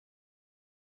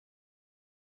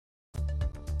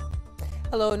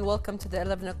Hello and welcome to the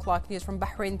 11 o'clock news from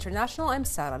Bahrain International. I'm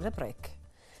Sarah Lebrek.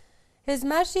 His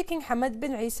Majesty King Hamad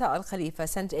bin Isa Al Khalifa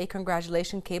sent a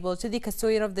congratulation cable to the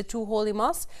custodian of the two holy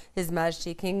mosques, His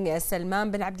Majesty King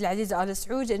Salman bin Abdulaziz Al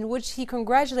Saud, in which he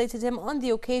congratulated him on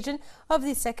the occasion of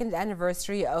the second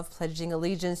anniversary of pledging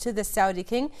allegiance to the Saudi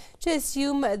king to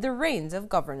assume the reins of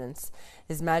governance.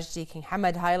 His Majesty King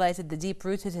Hamad highlighted the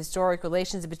deep-rooted historic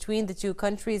relations between the two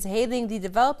countries, hailing the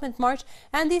development march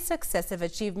and the successive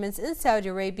achievements in Saudi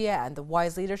Arabia and the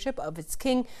wise leadership of its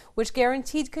king, which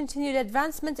guaranteed continued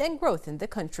advancement and growth in the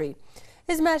country.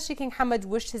 His Majesty King Hamad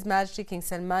wished His Majesty King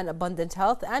Salman abundant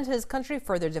health and his country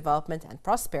further development and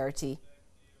prosperity.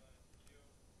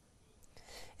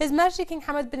 His Majesty King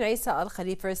Hamad bin Isa Al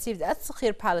Khalifa received at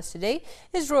Sakhir Palace today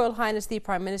His Royal Highness the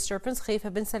Prime Minister Prince Khalifa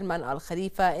bin Salman Al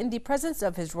Khalifa in the presence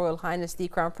of His Royal Highness the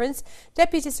Crown Prince,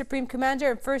 Deputy Supreme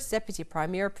Commander and First Deputy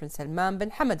Premier Prince Salman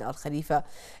bin Hamad Al Khalifa.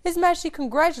 His Majesty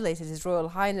congratulated His Royal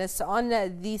Highness on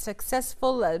the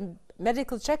successful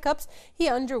medical checkups he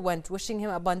underwent, wishing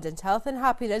him abundant health and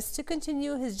happiness to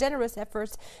continue his generous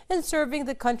efforts in serving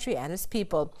the country and his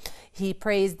people. He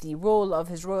praised the role of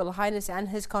His Royal Highness and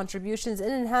his contributions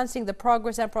in enhancing the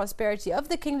progress and prosperity of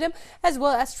the kingdom, as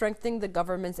well as strengthening the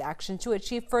government's action to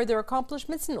achieve further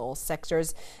accomplishments in all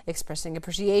sectors, expressing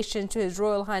appreciation to His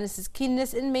Royal Highness's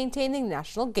keenness in maintaining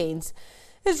national gains.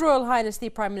 His Royal Highness the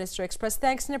Prime Minister expressed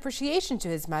thanks and appreciation to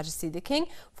His Majesty the King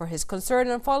for his concern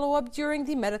and follow-up during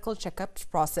the medical checkup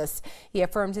process. He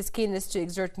affirmed his keenness to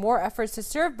exert more efforts to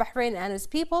serve Bahrain and its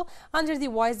people under the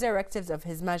wise directives of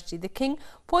His Majesty the King,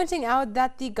 pointing out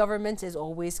that the government is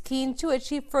always keen to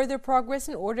achieve further progress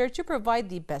in order to provide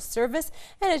the best service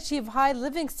and achieve high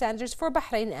living standards for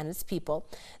Bahrain and its people.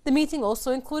 The meeting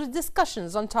also included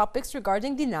discussions on topics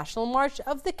regarding the national march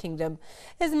of the kingdom.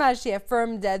 His Majesty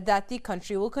affirmed that the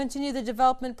country will continue the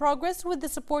development progress with the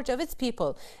support of its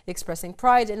people, expressing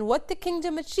pride in what the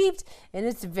kingdom achieved in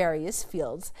its various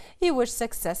fields. He wished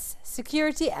success,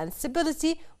 security and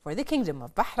stability for the Kingdom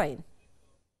of Bahrain.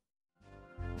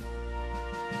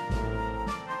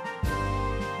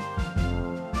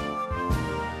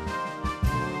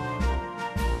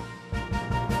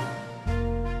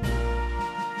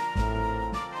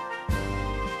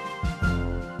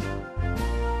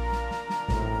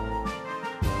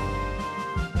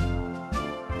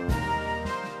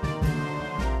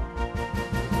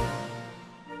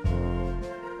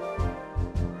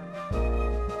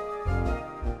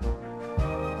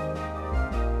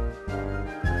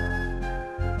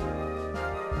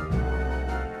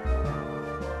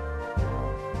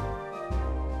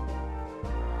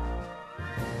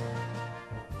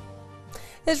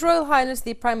 His Royal Highness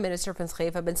the Prime Minister Prince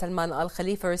Khalifa bin Salman Al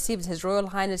Khalifa received His Royal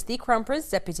Highness the Crown Prince,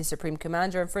 Deputy Supreme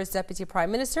Commander and First Deputy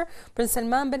Prime Minister Prince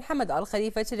Salman bin Hamad Al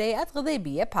Khalifa today at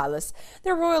Ghudaybiya Palace.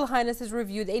 Their Royal Highnesses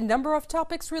reviewed a number of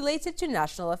topics related to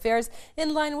national affairs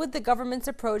in line with the government's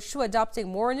approach to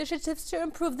adopting more initiatives to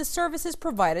improve the services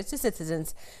provided to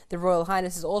citizens. The Royal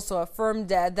Highnesses also affirmed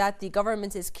that the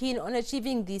government is keen on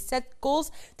achieving these set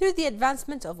goals through the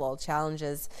advancement of all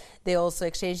challenges. They also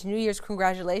exchanged New Year's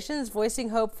congratulations,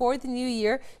 voicing hope for the new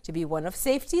year to be one of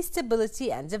safety,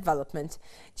 stability and development.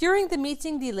 During the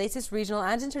meeting, the latest regional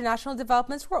and international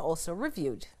developments were also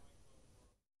reviewed.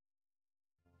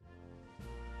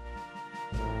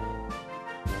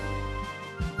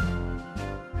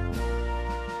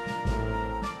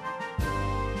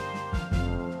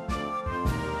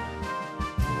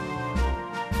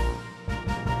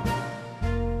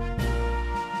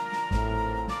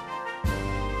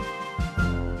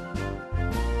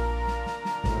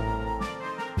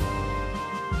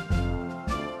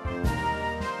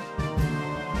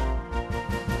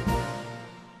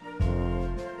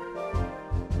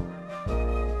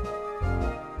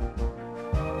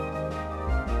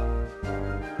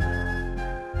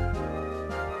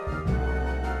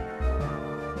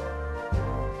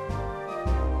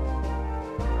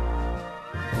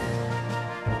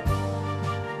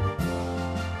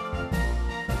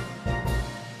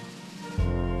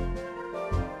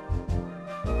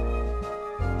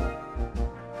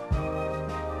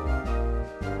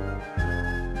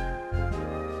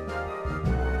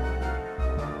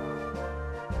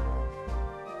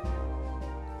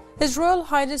 His Royal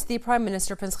Highness the Prime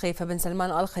Minister Prince Khalifa bin Salman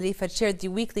Al Khalifa chaired the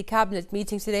weekly cabinet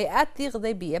meeting today at the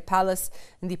Ghudaybiya Palace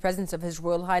in the presence of His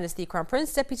Royal Highness the Crown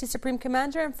Prince, Deputy Supreme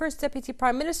Commander and First Deputy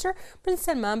Prime Minister Prince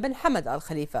Salman bin Hamad Al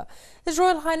Khalifa. His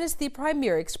Royal Highness the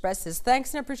Premier expressed his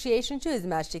thanks and appreciation to His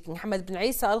Majesty King Hamad bin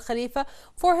Isa Al Khalifa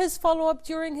for his follow-up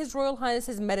during His Royal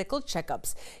Highness's medical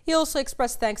checkups. He also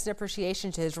expressed thanks and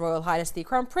appreciation to His Royal Highness the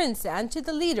Crown Prince and to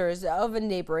the leaders of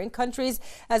neighboring countries,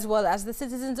 as well as the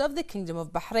citizens of the Kingdom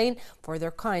of Bahrain, Bahrain for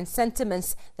their kind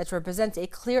sentiments that represent a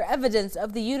clear evidence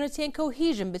of the unity and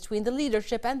cohesion between the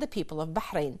leadership and the people of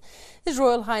Bahrain. His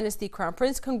Royal Highness the Crown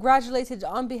Prince congratulated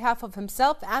on behalf of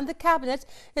himself and the Cabinet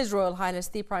His Royal Highness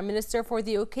the Prime Minister for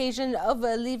the occasion of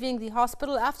leaving the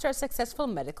hospital after a successful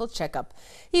medical checkup.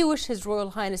 He wished His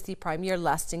Royal Highness the Premier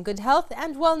lasting good health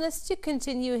and wellness to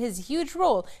continue his huge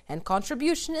role and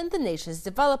contribution in the nation's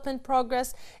development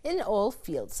progress in all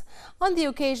fields. On the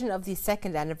occasion of the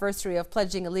second anniversary of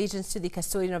pledging allegiance to the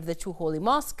custodian of the two holy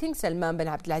mosques, King Salman bin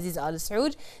Abdulaziz Al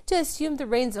Saud, to assume the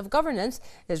reins of governance,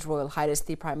 His Royal Highness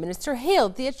the Prime Minister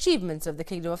hailed the achievements of the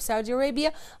Kingdom of Saudi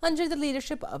Arabia under the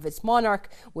leadership of its monarch,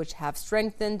 which have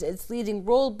strengthened its leading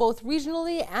role both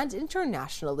regionally and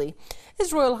internationally.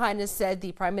 His Royal Highness said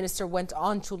the Prime Minister went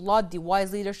on to laud the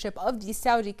wise leadership of the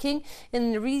Saudi King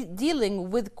in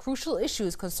dealing with crucial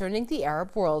issues concerning the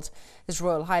Arab world. His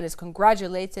Royal Highness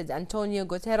congratulated Antonio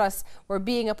Guterres for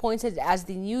being appointed as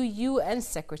the new UN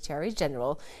Secretary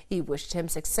General. He wished him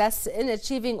success in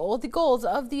achieving all the goals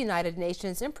of the United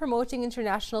Nations in promoting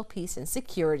international peace and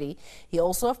security. He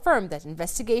also affirmed that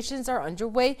investigations are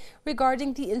underway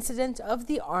regarding the incident of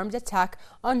the armed attack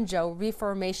on Joe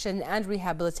Reformation and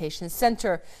Rehabilitation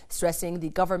Center, stressing the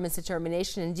government's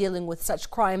determination in dealing with such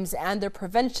crimes and their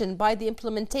prevention by the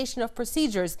implementation of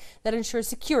procedures that ensure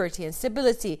security and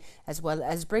stability, as well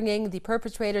as bringing the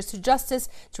perpetrators to justice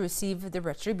to receive the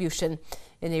retribution.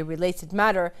 In a related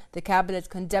matter, the Cabinet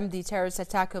condemned the terrorist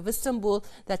attack of Istanbul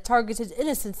that targeted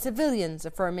innocent civilians,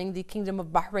 affirming the Kingdom of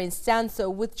Bahrain's stance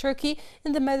with Turkey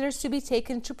in the measures to be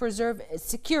taken to preserve its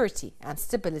security and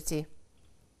stability.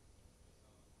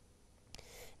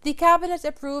 The Cabinet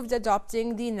approved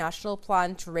adopting the National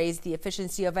Plan to raise the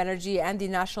efficiency of energy and the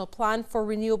National Plan for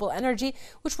Renewable Energy,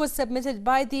 which was submitted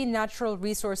by the Natural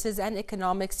Resources and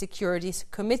Economic Security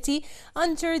Committee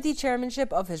under the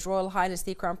chairmanship of His Royal Highness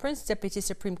the Crown Prince, Deputy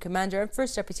Supreme Commander and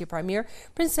First Deputy Premier,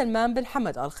 Prince Salman bin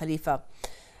Hamad Al Khalifa.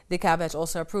 The Cabinet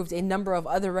also approved a number of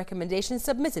other recommendations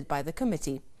submitted by the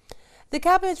committee. The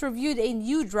Cabinet reviewed a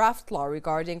new draft law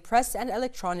regarding press and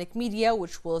electronic media,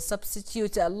 which will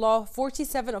substitute Law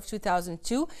 47 of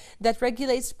 2002 that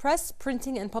regulates press,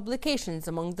 printing and publications.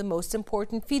 Among the most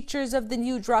important features of the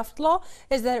new draft law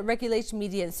is that it regulates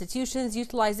media institutions'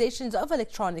 utilizations of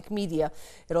electronic media.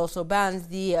 It also bans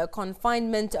the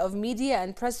confinement of media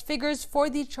and press figures for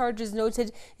the charges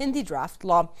noted in the draft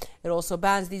law. It also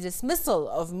bans the dismissal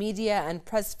of media and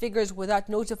press figures without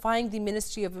notifying the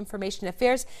Ministry of Information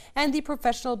Affairs and the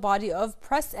professional body of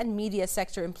press and media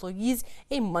sector employees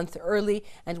a month early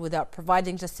and without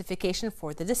providing justification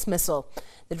for the dismissal.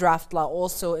 The draft law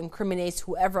also incriminates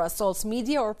whoever assaults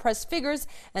media or press figures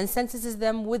and sentences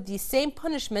them with the same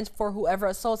punishment for whoever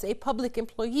assaults a public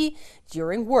employee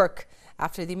during work.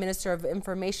 After the Minister of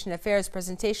Information Affairs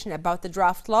presentation about the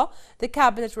draft law, the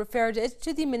Cabinet referred it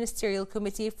to the Ministerial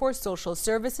Committee for Social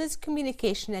Services,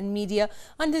 Communication and Media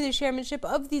under the chairmanship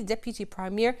of the Deputy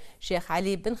Premier, Sheikh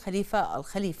Ali bin Khalifa Al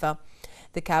Khalifa.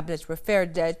 The Cabinet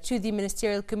referred to the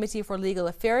Ministerial Committee for Legal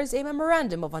Affairs a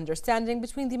memorandum of understanding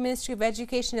between the Ministry of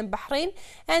Education in Bahrain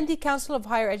and the Council of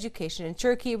Higher Education in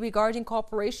Turkey regarding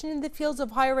cooperation in the fields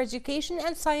of higher education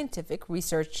and scientific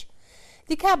research.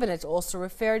 The Cabinet also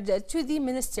referred to the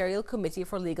Ministerial Committee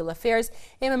for Legal Affairs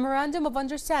a memorandum of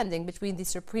understanding between the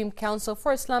Supreme Council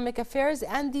for Islamic Affairs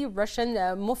and the Russian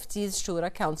Muftis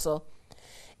Shura Council.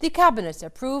 The Cabinet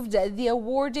approved the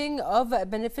awarding of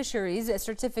beneficiaries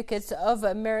certificates of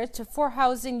merit for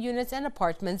housing units and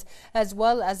apartments, as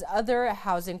well as other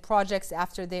housing projects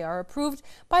after they are approved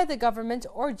by the government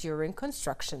or during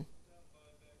construction.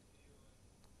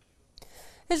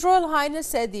 His Royal Highness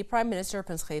said the Prime Minister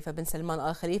Prince Khalifa bin Salman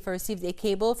Al Khalifa received a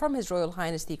cable from His Royal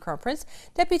Highness the Crown Prince,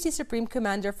 Deputy Supreme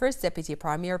Commander, First Deputy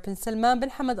Premier Prince Salman bin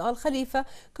Hamad Al Khalifa,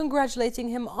 congratulating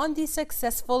him on the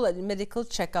successful medical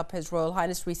checkup His Royal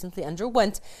Highness recently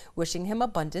underwent, wishing him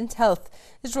abundant health.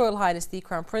 His Royal Highness the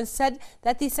Crown Prince said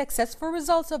that the successful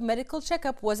results of medical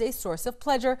checkup was a source of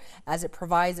pleasure, as it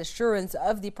provides assurance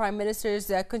of the Prime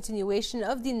Minister's continuation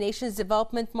of the nation's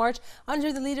development march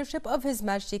under the leadership of His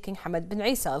Majesty King Hamad bin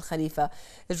Isa Al Khalifa.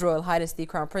 His Royal Highness the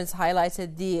Crown Prince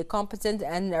highlighted the competent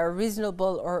and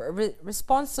reasonable or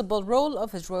responsible role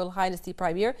of His Royal Highness the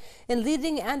Premier in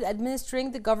leading and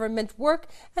administering the government work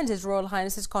and His Royal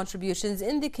Highness's contributions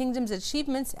in the kingdom's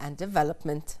achievements and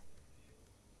development.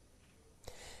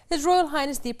 His Royal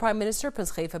Highness the Prime Minister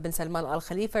Prince Khalifa bin Salman Al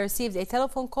Khalifa received a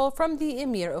telephone call from the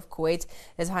Emir of Kuwait,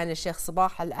 His Highness Sheikh Sabah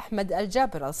Al Ahmed Al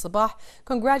Jabir Al Sabah,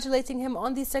 congratulating him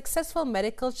on the successful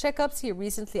medical checkups he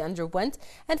recently underwent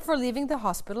and for leaving the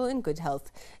hospital in good health.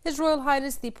 His Royal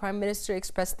Highness the Prime Minister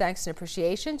expressed thanks and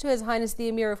appreciation to His Highness the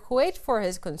Emir of Kuwait for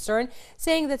his concern,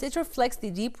 saying that it reflects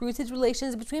the deep-rooted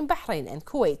relations between Bahrain and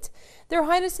Kuwait. Their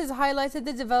Highnesses highlighted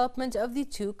the development of the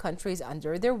two countries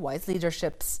under their wise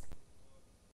leaderships.